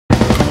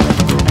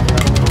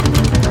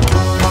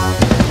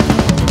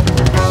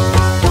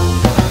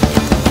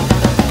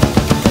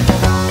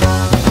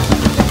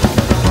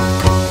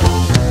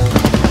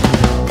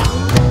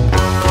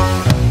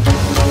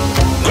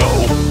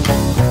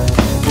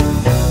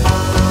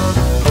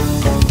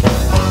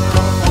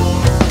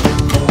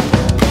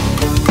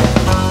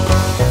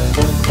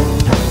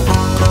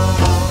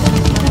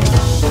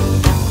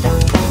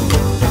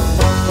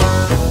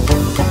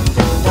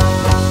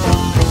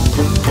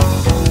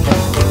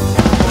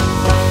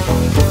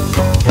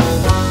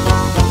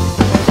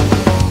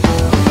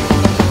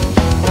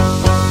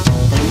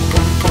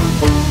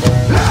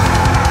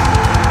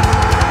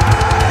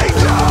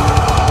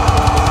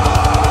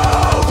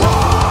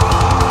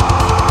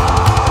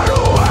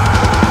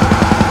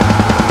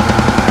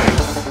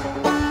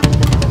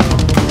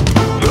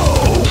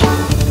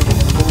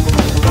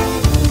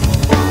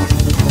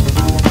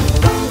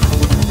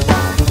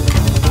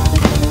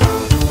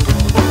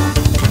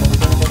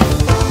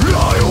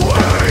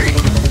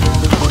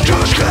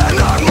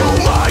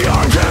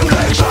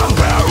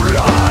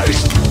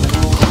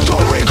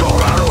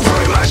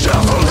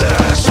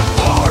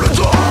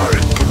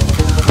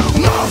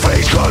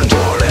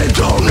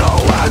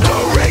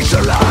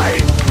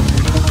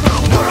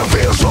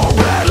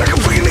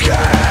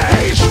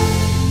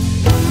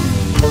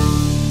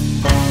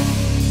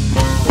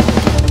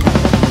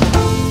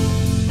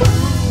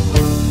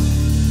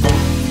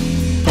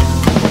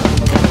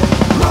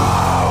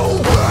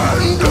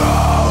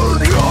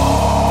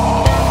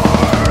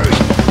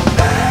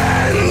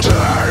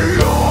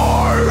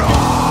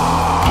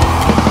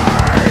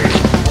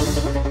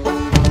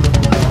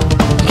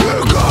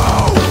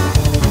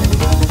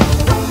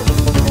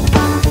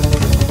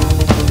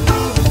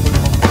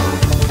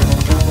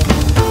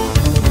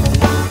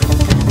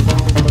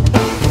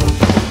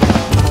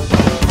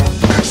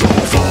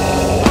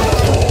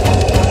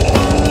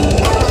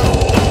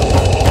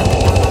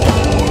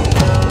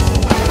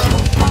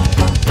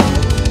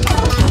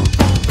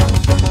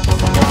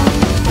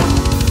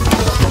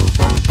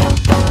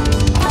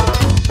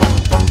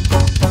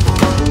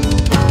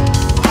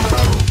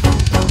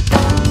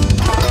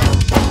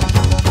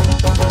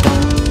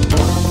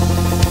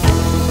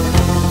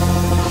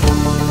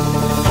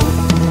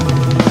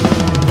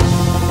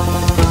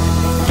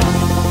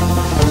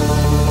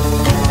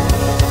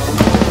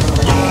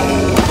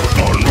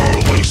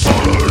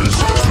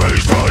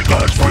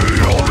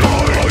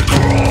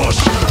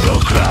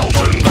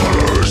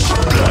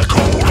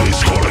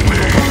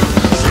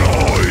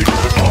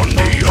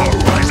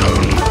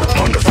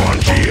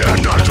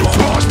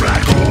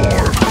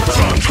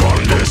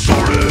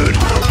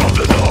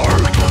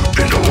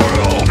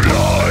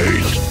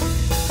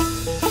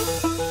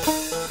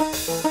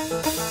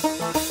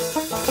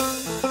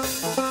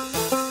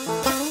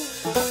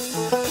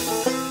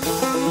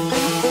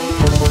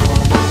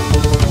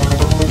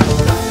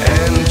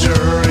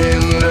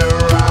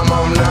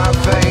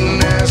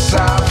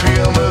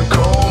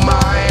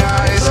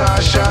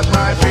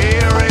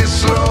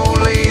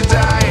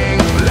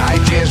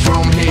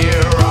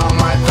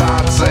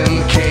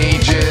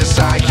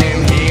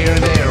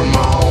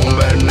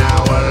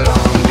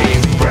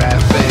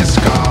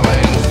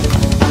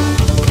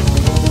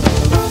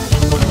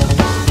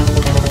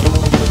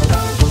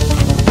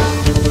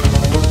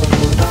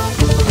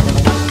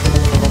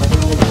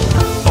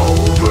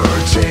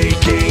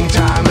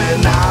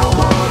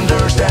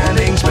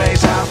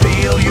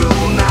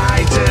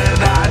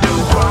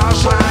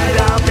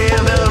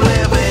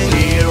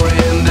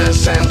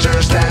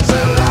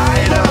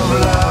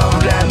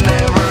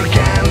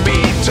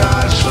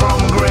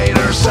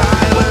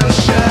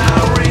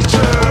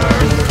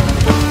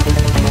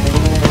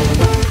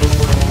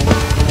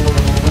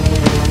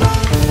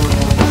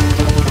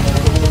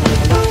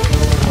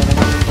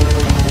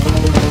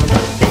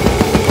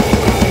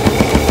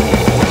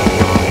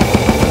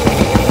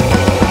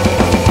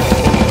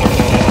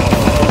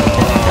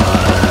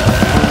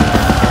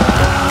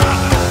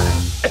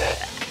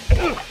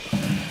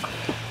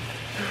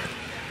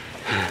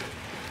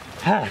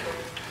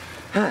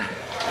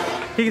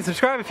You can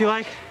subscribe if you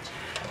like.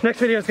 Next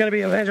video is gonna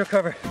be a banjo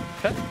cover.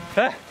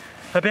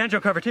 A banjo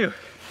cover too.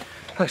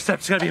 Next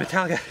step is gonna be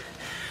Metallica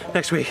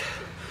next week.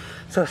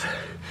 So you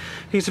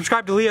can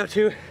subscribe to Leo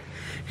too.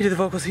 He did the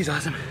vocals, he's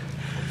awesome.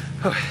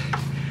 Oh,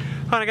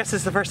 and I guess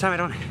this is the first time I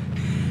don't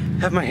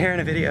have my hair in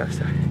a video,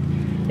 so.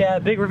 Yeah,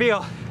 big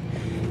reveal.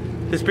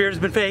 This beard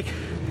has been fake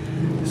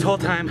this whole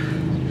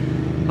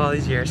time, all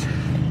these years.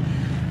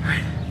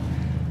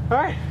 All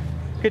right,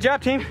 good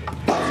job team.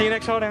 See you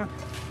next showdown.